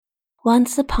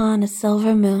Once Upon a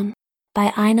Silver Moon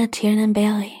by Ina Tiernan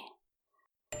Bailey.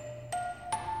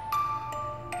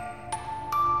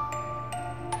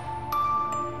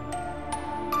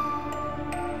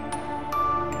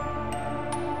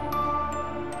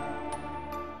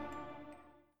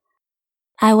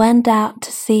 I went out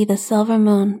to see the silver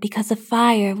moon because a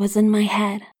fire was in my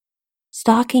head,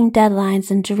 stalking deadlines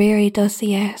and dreary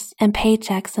dossiers and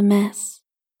paychecks amiss.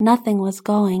 Nothing was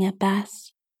going at best.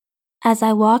 As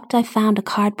I walked, I found a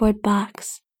cardboard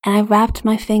box, and I wrapped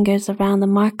my fingers around the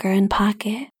marker and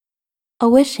pocket. A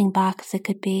wishing box it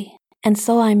could be, and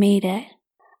so I made it.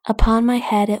 Upon my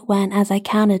head it went as I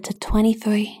counted to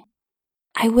 23.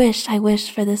 I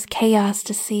wish for this chaos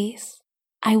to cease.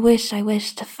 I wish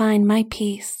to find my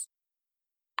peace.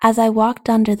 As I walked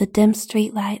under the dim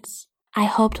streetlights, I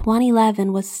hoped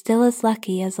 111 was still as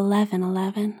lucky as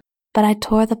 1111, but I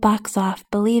tore the box off,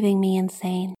 believing me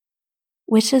insane.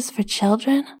 Wishes for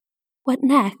children? What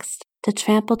next? To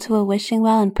trample to a wishing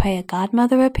well and pray a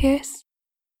godmother appears?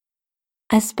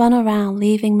 I spun around,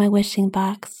 leaving my wishing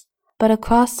box, but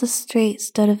across the street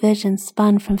stood a vision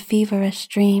spun from feverish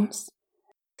dreams.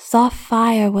 Soft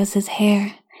fire was his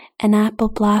hair, and apple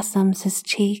blossoms his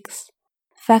cheeks.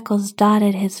 Freckles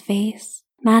dotted his face,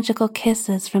 magical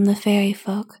kisses from the fairy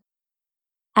folk.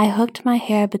 I hooked my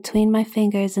hair between my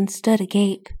fingers and stood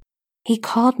agape. He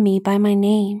called me by my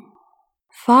name.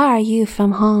 Far are you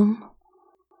from home?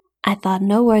 I thought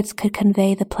no words could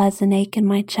convey the pleasant ache in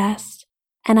my chest,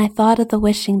 and I thought of the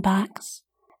wishing box.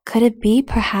 Could it be,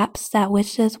 perhaps, that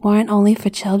wishes weren't only for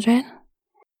children?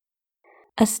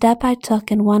 A step I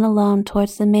took and went alone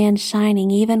towards the man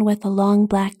shining even with a long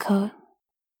black coat.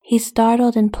 He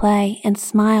startled in play and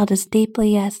smiled as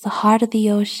deeply as the heart of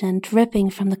the ocean dripping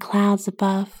from the clouds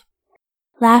above.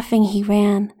 Laughing he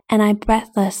ran, and I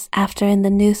breathless after in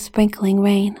the new sprinkling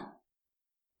rain.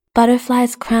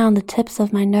 Butterflies crowned the tips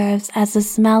of my nerves as the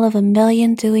smell of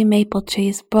 1,000,000 dewy maple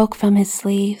trees broke from his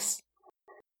sleeves.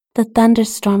 The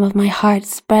thunderstorm of my heart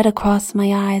spread across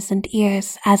my eyes and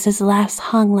ears as his laughs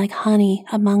hung like honey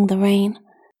among the rain.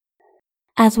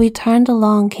 As we turned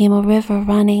along came a river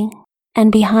running,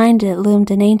 and behind it loomed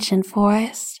an ancient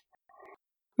forest.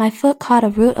 My foot caught a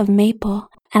root of maple,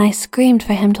 and I screamed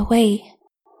for him to wait.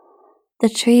 The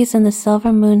trees and the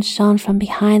silver moon shone from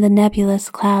behind the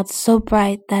nebulous clouds so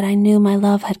bright that I knew my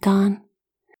love had gone.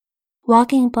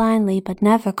 Walking blindly but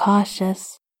never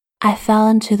cautious, I fell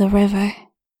into the river.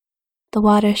 The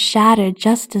water shattered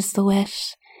just as the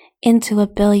wish, into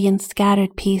 1,000,000,000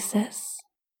 scattered pieces.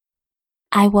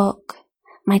 I woke,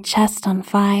 my chest on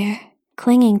fire,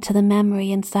 clinging to the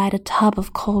memory inside a tub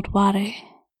of cold water.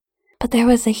 But there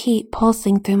was a heat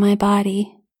pulsing through my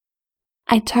body.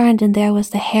 I turned and there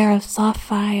was the hair of soft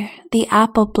fire, the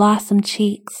apple blossom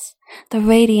cheeks, the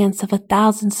radiance of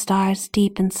 1,000 stars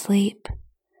deep in sleep.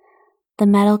 The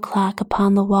metal clock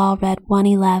upon the wall read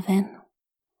 111.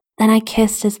 Then I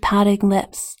kissed his pouting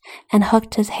lips and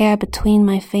hooked his hair between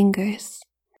my fingers.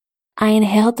 I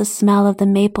inhaled the smell of the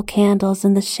maple candles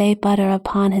and the shea butter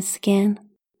upon his skin.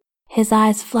 His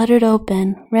eyes fluttered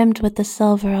open, rimmed with the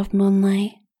silver of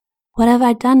moonlight. "What have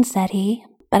I done?" said he,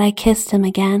 but I kissed him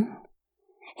again.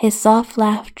 His soft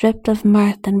laugh dripped of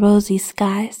mirth and rosy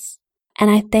skies, and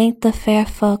I thanked the fair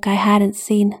folk I hadn't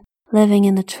seen living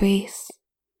in the trees.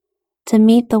 To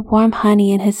meet the warm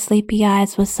honey in his sleepy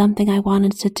eyes was something I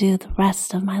wanted to do the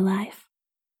rest of my life.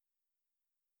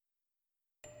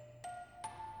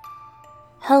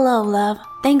 Hello, love.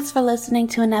 Thanks for listening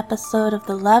to an episode of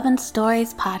the Love and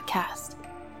Stories podcast.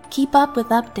 Keep up with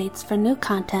updates for new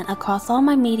content across all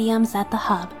my mediums at the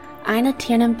hub,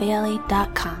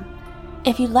 InaTiernanBailey.com.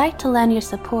 If you'd like to lend your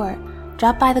support,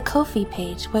 drop by the Ko-fi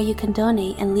page where you can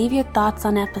donate and leave your thoughts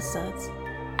on episodes.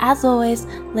 As always,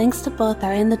 links to both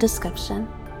are in the description.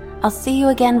 I'll see you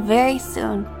again very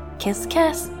soon. Kiss,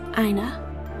 kiss, Ina.